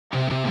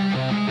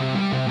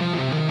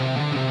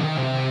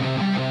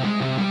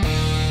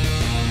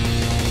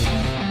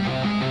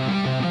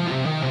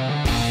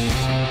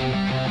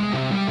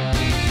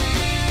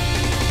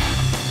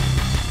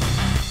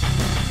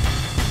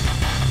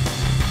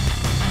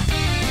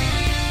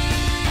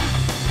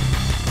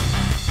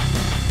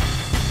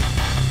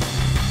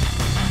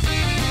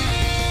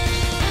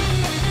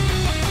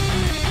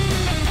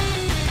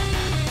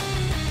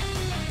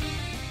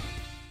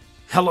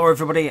Hello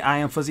everybody, I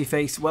am Fuzzy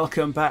Face.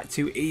 Welcome back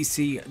to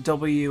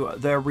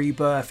ECW The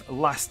Rebirth.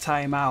 Last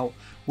time out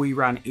we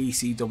ran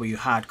ECW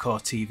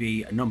Hardcore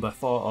TV number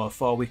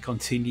 404. We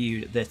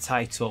continued the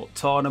title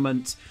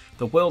tournament,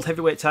 the World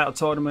Heavyweight title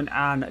tournament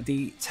and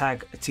the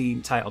Tag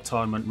Team title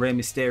tournament. Rey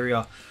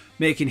Mysterio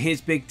making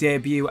his big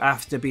debut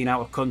after being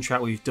out of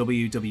contract with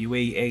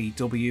WWE.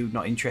 AEW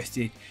not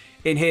interested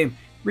in him.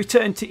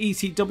 Returned to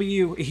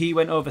ECW, he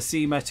went over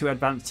CIMA to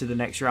advance to the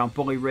next round.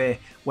 Bully Ray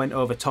went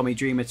over Tommy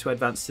Dreamer to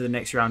advance to the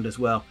next round as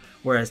well.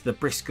 Whereas the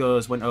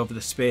Briscoes went over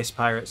the Space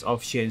Pirates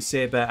of Shane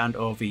Sabre and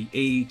OVE,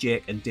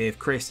 Jake and Dave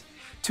Chris,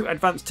 to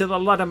advance to the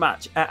ladder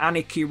match at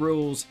Anarchy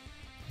Rules,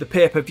 the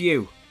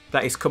pay-per-view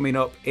that is coming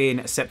up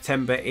in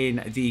September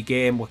in the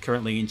game. We're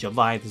currently in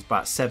July, there's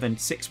about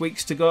 6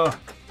 weeks to go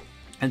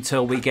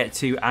until we get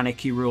to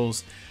Anarchy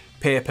Rules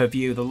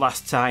pay-per-view. The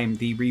last time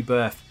the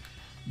Rebirth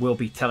will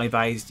be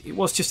televised, it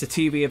was just a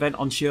TV event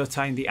on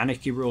Showtime. The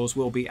Anarchy Rules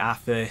will be our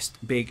first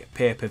big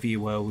pay-per-view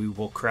where we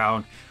will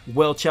crown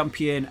World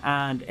Champion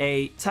and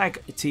a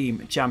Tag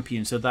Team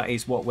Champion. So that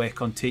is what we're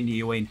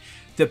continuing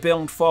the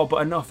build for.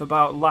 But enough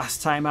about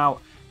last time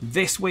out.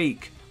 This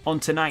week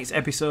on tonight's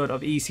episode of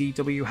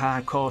ECW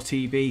Hardcore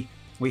TV,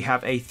 we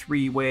have a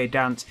three-way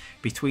dance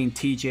between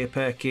TJ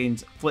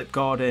Perkins, Flip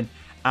Gordon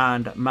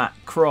and Matt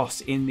Cross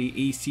in the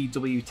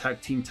ECW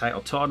Tag Team title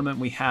tournament.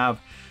 We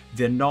have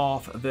the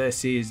North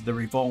versus the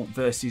Revolt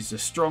versus the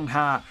Strong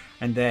Heart,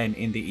 and then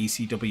in the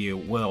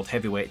ECW World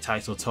Heavyweight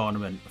title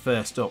tournament,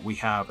 first up we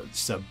have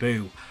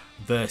Sabu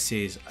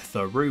versus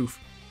The Roof,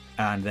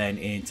 and then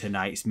in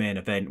tonight's main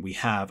event we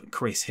have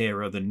Chris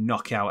Hero, the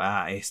Knockout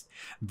Artist,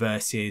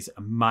 versus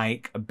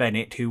Mike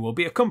Bennett, who will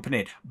be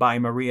accompanied by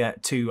Maria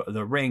to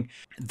the ring.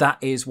 That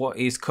is what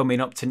is coming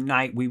up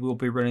tonight. We will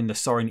be running the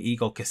Soaring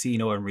Eagle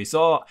Casino and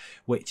Resort,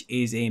 which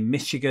is in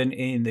Michigan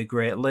in the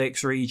Great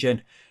Lakes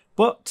region.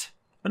 But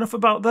enough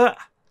about that,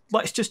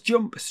 let's just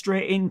jump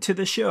straight into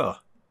the show.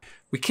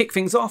 We kick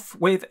things off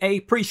with a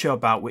pre-show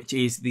bout, which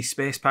is the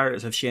Space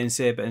Pirates of Shane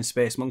Sabre and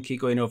Space Monkey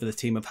going over the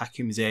team of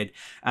Hakim Zayn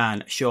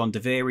and Sean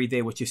Devary.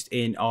 They were just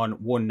in on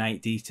one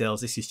night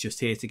details. This is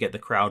just here to get the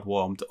crowd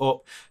warmed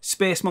up.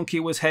 Space Monkey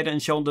was head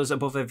and shoulders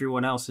above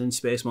everyone else, and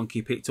Space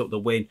Monkey picked up the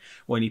win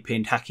when he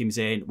pinned Hakim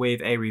Zayn with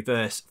a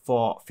reverse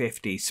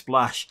 450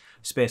 splash.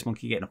 Space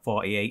Monkey getting a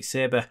 48.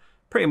 Sabre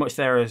pretty much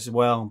there as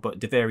well, but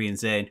Devary and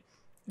Zayn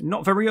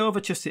not very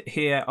over, just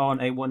here on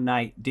a one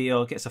night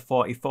deal, gets a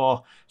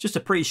 44. Just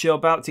a pre-show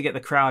bout to get the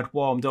crowd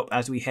warmed up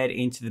as we head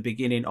into the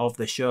beginning of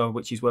the show,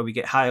 which is where we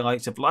get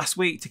highlights of last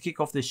week. To kick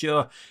off the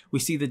show, we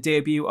see the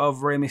debut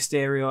of Rey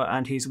Mysterio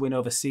and his win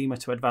over CIMA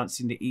to advance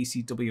in the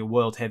ECW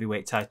World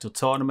Heavyweight title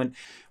tournament.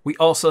 We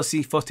also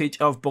see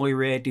footage of Bully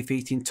Ray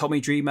defeating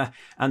Tommy Dreamer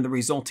and the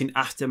resulting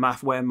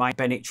aftermath where Mike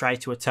Bennett tried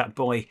to attack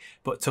Bully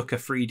but took a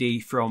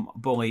 3D from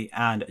Bully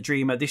and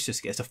Dreamer. This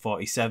just gets a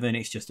 47.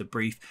 It's just a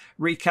brief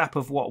recap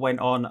of what went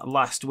on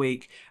last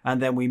week,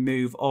 and then we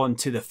move on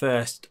to the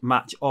first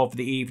match of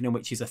the evening,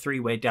 which is a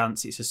three-way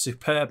dance. It's a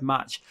superb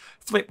match.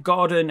 Flip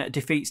Gordon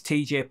defeats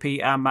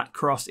TJP and Matt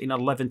Cross in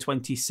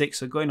 11:26,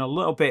 so going a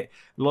little bit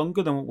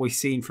longer than what we've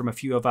seen from a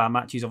few of our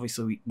matches.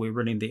 Obviously we're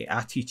running the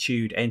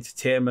Attitude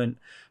Entertainment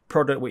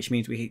product, which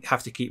means we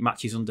have to keep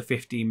matches under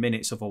 15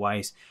 minutes,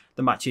 otherwise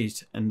the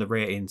matches and the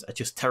ratings are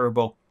just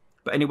terrible.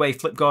 But anyway,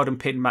 Flip Gordon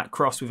pinned Matt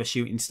Cross with a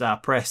shooting star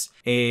press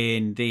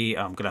in the...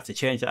 I'm going to have to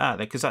change that out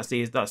there because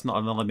that's not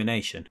an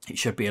elimination. It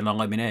should be an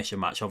elimination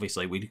match.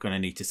 Obviously, we're going to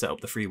need to set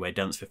up the three-way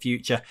dance for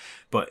future.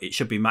 But it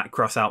should be Matt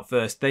Cross out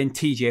first, then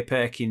TJ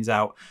Perkins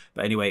out.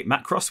 But anyway,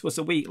 Matt Cross was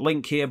a weak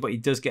link here, but he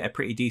does get a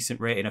pretty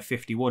decent rating of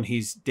 51.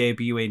 He's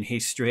debuting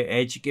his straight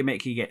edge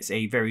gimmick. He gets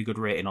a very good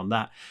rating on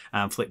that.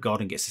 And Flip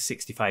Gordon gets a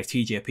 65.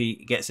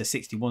 TJP gets a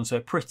 61. So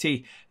a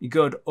pretty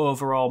good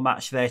overall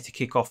match there to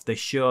kick off the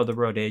show. The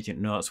road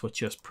agent notes were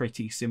just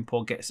pretty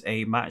simple. Gets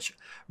a match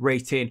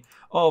rating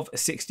of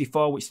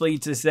 64, which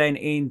leads us then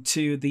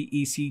into the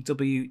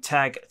ECW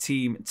Tag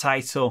Team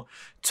title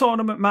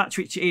tournament match,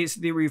 which is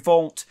the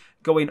Revolt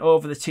going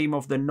over the team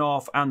of the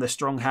North and the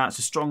Strong Hearts.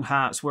 The Strong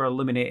Hearts were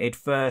eliminated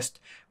first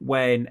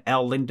when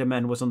El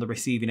Lindemann was on the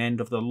receiving end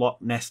of the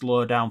Loch Ness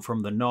Lowdown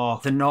from the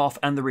North. The North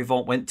and the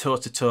Revolt went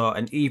toe-to-toe,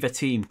 and either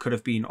team could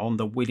have been on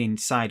the winning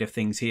side of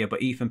things here,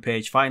 but Ethan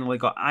Page finally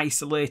got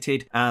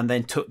isolated and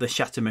then took the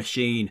Shatter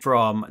Machine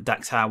from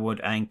Dax Harwood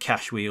and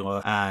Cash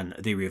Wheeler, and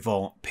the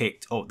Revolt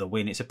picked up the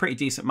win. It's a pretty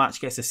decent match,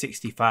 gets a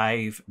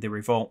 65. The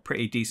Revolt,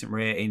 pretty decent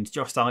ratings.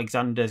 Josh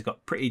Alexander's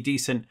got pretty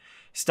decent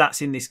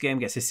stats in this game,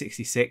 gets a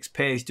 66.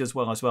 Page does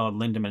well as well, and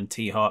Lindemann and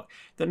T-Hawk.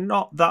 They're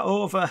not that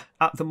over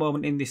at the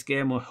moment in this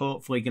game. We're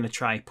hopefully going to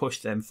try push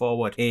them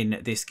forward in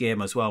this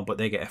game as well, but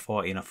they get a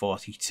 40 and a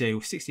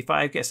 42.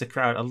 65 gets the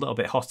crowd a little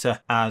bit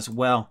hotter as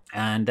well.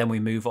 And then we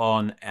move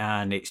on,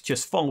 and it's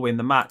just following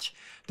the match.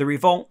 The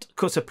Revolt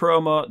cut a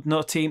promo.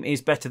 No team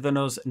is better than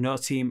us. No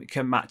team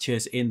can match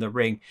us in the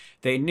ring.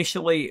 They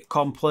initially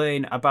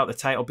complain about the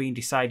title being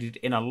decided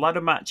in a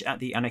ladder match at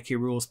the Anarchy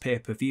Rules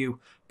pay-per-view,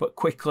 but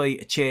quickly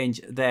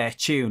change their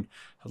tune.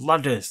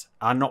 Ladders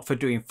are not for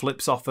doing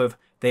flips off of.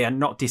 They are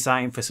not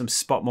designed for some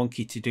spot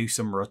monkey to do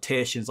some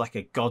rotations like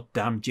a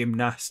goddamn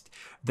gymnast.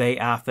 They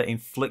are for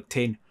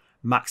inflicting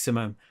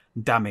maximum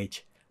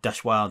damage.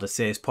 Dash Wilder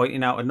says,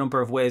 pointing out a number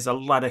of ways a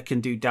ladder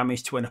can do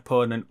damage to an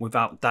opponent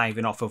without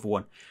diving off of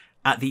one.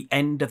 At the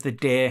end of the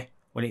day,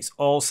 when it's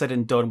all said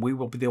and done, we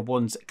will be the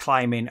ones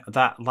climbing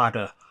that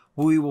ladder.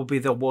 We will be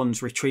the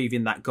ones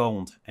retrieving that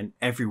gold, and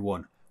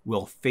everyone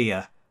will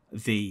fear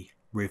the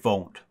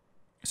Revolt.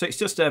 So it's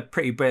just a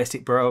pretty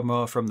basic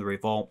promo from the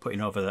Revolt,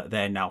 putting over that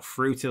they're now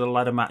through to the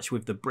ladder match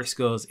with the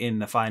Briscoes in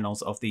the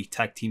finals of the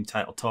tag team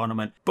title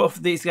tournament. Both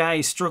of these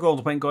guys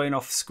struggled when going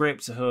off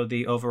script, so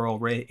the overall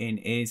rating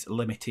is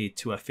limited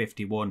to a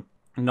 51.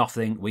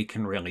 Nothing we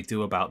can really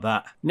do about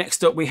that.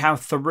 Next up, we have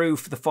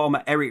Tharoof, the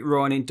former Eric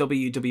Rowan in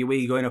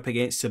WWE, going up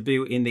against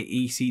Sabu in the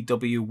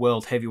ECW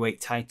World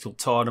Heavyweight Title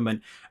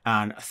Tournament.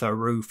 And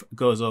Tharoof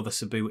goes over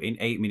Sabu in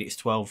 8 minutes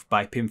 12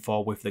 by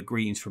pinfall with the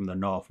greens from the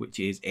north, which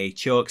is a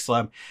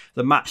chokeslam.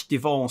 The match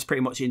devolves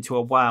pretty much into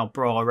a wild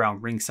brawl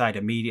around ringside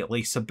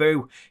immediately.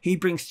 Sabu, he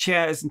brings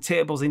chairs and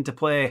tables into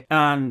play,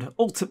 and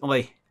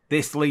ultimately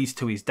this leads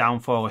to his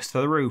downfall as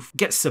Tharoof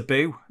gets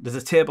Sabu. There's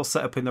a table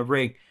set up in the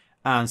ring,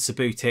 and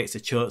Sabu takes a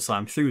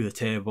chokeslam through the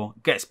table,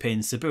 gets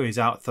pinned, Sabu is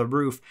out.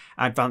 Tharoof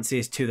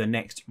advances to the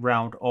next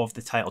round of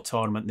the title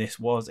tournament. This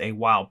was a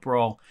wild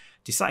brawl.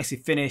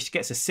 Decisive finish,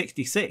 gets a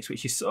 66,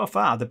 which is so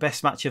far the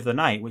best match of the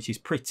night, which is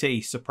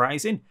pretty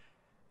surprising.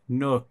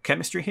 No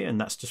chemistry here,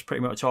 and that's just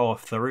pretty much all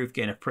of Tharoof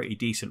getting a pretty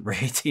decent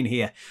rating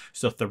here.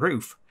 So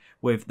Tharoof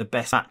with the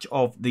best match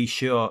of the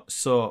show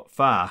so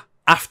far.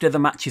 After the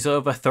match is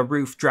over,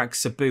 Tharoof drags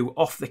Sabu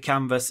off the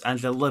canvas and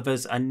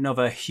delivers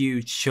another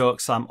huge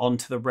chokeslam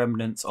onto the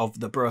remnants of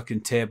the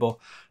broken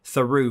table.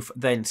 Tharoof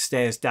then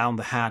stares down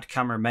the hard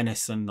camera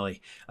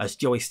menacingly as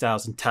Joey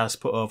Styles and Taz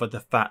put over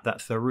the fact that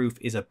Tharoof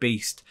is a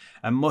beast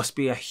and must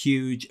be a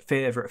huge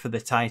favourite for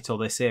the title.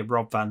 They say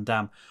Rob Van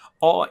Dam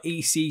or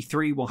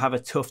EC3 will have a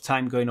tough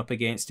time going up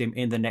against him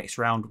in the next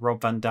round.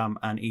 Rob Van Dam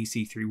and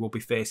EC3 will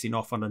be facing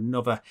off on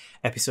another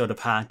episode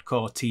of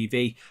Hardcore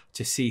TV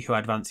to see who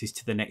advances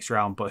to the next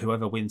round, but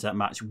whoever wins that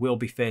match will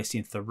be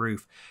facing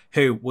Tharoof,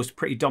 who was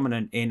pretty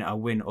dominant in a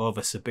win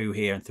over Sabu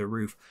here, and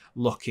Tharoof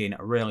looking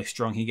really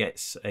strong. He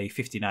gets a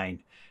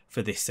 59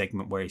 for this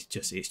segment, where it's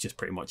just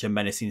pretty much a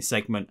menacing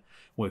segment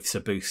with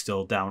Sabu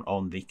still down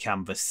on the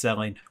canvas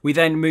selling. We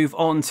then move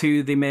on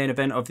to the main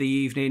event of the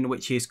evening,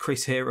 which is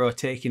Chris Hero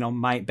taking on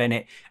Mike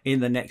Bennett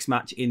in the next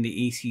match in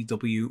the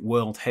ECW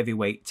World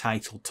Heavyweight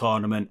Title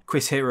Tournament.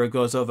 Chris Hero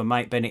goes over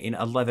Mike Bennett in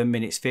 11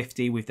 minutes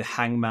 50 with the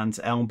Hangman's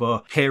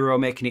Elbow. Hero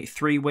making it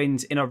 3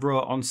 wins in a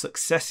row on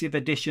successive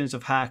editions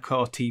of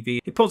Hardcore TV.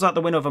 He pulls out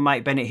the win over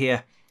Mike Bennett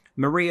here.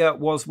 Maria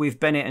was with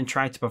Bennett and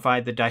tried to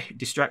provide the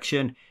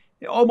distraction.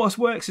 It almost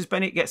works as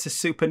Bennett gets a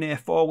super near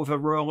fall with a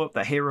roll-up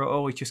that Hero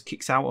always just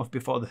kicks out of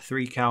before the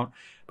 3 count.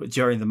 But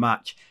during the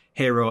match,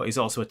 Hero is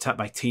also attacked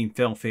by Team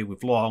Filthy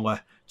with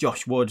Lawler,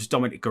 Josh Woods,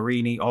 Dominic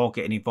Guarini all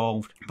getting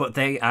involved. But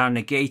they are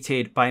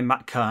negated by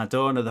Matt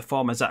Cardona, the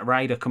former Zack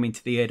Ryder, coming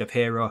to the aid of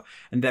Hero.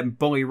 And then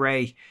Bully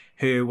Ray,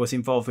 who was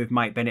involved with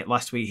Mike Bennett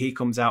last week, he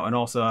comes out and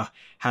also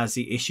has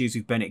the issues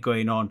with Bennett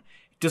going on.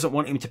 Doesn't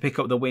want him to pick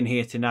up the win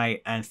here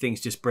tonight, and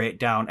things just break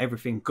down.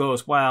 Everything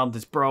goes wild.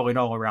 There's brawling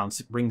all around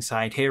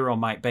ringside. Hero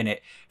and Mike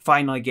Bennett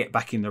finally get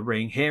back in the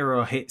ring.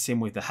 Hero hits him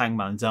with the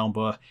Hangman's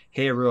Elbow.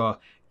 Hero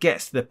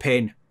gets the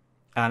pin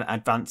and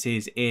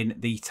advances in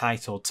the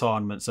title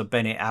tournament. So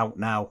Bennett out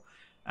now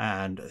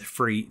and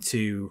free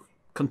to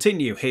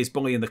continue his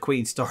Bully and the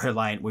Queen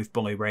storyline with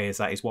Bully Ray, as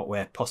that is what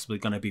we're possibly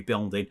going to be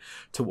building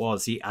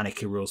towards the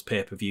Anarchy Rules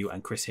pay-per-view.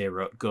 And Chris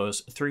Hero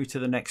goes through to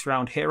the next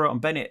round. Hero and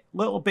Bennett a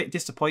little bit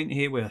disappointed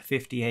here with a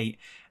 58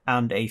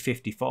 and a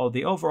 54.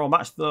 The overall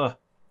match though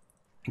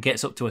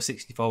gets up to a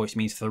 64, which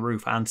means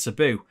Tharoof and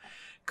Sabu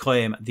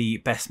claim the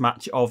best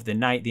match of the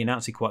night. The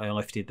announcing quarter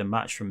lifted the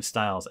match from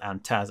Styles,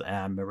 and Taz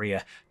and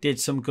Maria did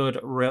some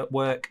good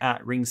work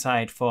at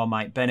ringside for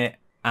Mike Bennett.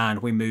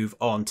 And we move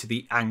on to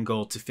the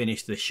angle to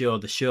finish the show.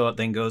 The show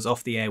then goes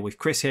off the air with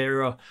Chris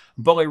Hero,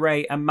 Bully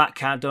Ray and Matt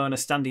Cardona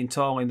standing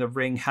tall in the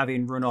ring,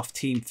 having run off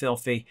Team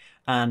Filthy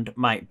and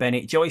Mike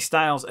Bennett. Joey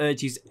Styles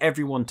urges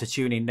everyone to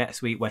tune in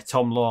next week, where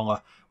Tom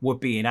Lawler would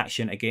be in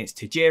action against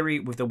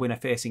Tajiri, with the winner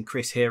facing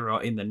Chris Hero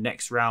in the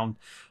next round.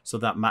 So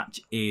that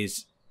match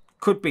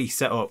could be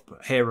set up.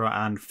 Hero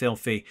and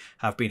Filthy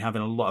have been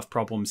having a lot of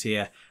problems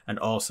here. And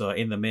also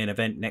in the main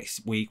event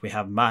next week, we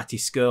have Marty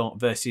Scurll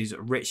versus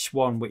Rich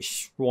Swann,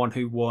 which Swann,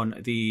 who won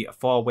the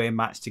 4-way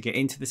match to get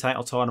into the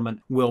title tournament,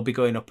 will be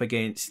going up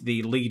against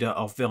the leader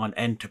of Villain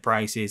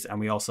Enterprises. And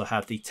we also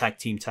have the tag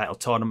team title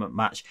tournament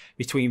match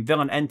between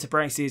Villain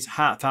Enterprises,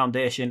 Heart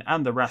Foundation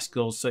and the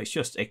Rascals. So it's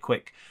just a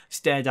quick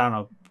stare down,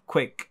 a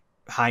quick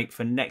hype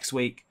for next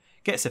week.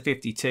 gets a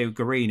 52.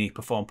 Guarini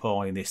performed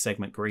poorly in this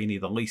segment. Guarini,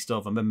 the least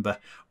over member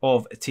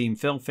of Team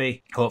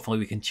Filthy. Hopefully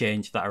we can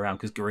change that around,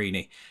 because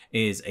Guarini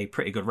is a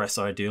pretty good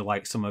wrestler. I do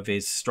like some of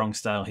his strong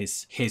style,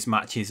 his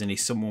matches, and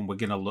he's someone we're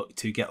going to look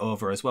to get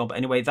over as well. But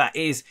anyway, that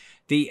is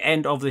the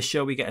end of the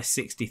show. We get a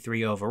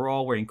 63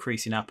 overall. We're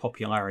increasing our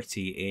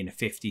popularity in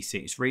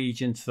 56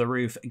 regions. The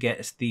Roof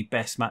gets the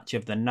best match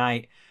of the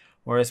night,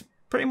 whereas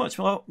pretty much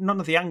none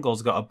of the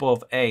angles got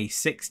above a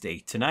 60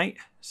 tonight.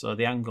 So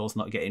the angles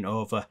not getting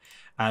over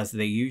as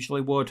they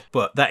usually would.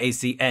 But that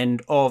is the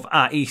end of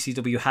our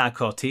ECW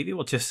Hardcore TV.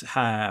 We'll just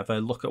have a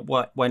look at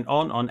what went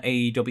on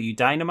AEW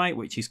Dynamite,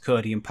 which is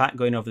Cody and Pat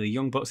going over the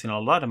Young Bucks in a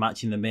ladder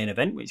match in the main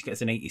event, which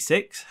gets an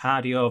 86.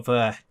 Hardy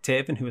over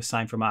Taven, who was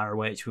signed from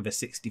ROH, with a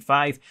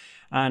 65.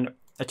 And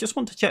I just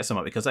want to check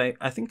something, because I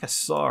think I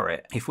saw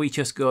it. If we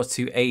just go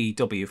to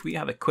AEW, if we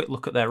have a quick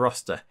look at their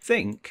roster, I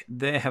think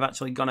they have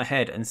actually gone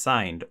ahead and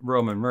signed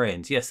Roman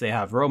Reigns. Yes, they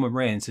have. Roman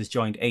Reigns has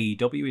joined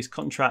AEW. His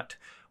contract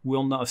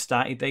will not have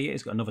started there yet.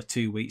 He's got another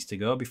 2 weeks to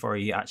go before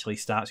he actually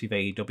starts with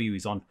AEW.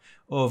 He's on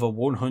over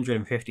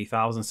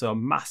 150,000, so a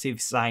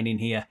massive signing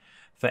here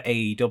for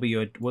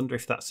AEW. I wonder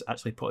if that's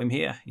actually put him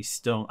here. He's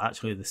still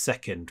actually the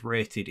second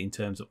rated in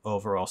terms of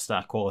overall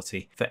star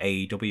quality for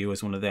AEW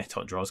as one of their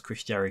top draws.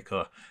 Chris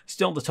Jericho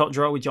still the top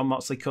draw with John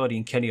Moxley, Cody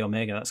and Kenny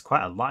Omega. That's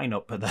quite a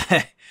lineup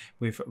there,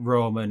 with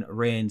Roman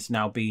Reigns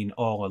now being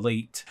all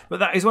elite.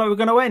 But that is where we're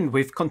going to end.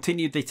 We've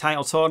continued the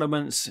title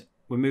tournaments.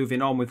 We're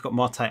moving on. We've got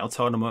more title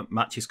tournament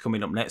matches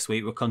coming up next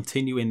week. We're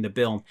continuing the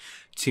build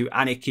to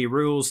Anarchy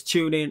Rules.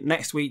 Tune in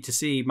next week to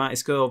see Mighty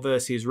Skull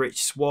versus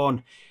Rich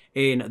Swann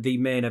in the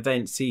main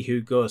event. See who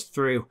goes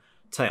through.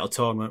 Title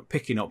tournament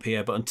picking up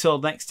here. But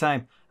until next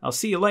time, I'll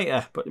see you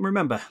later. But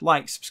remember,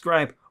 like,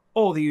 subscribe,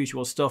 all the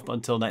usual stuff. But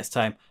until next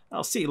time,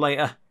 I'll see you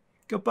later.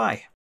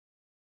 Goodbye.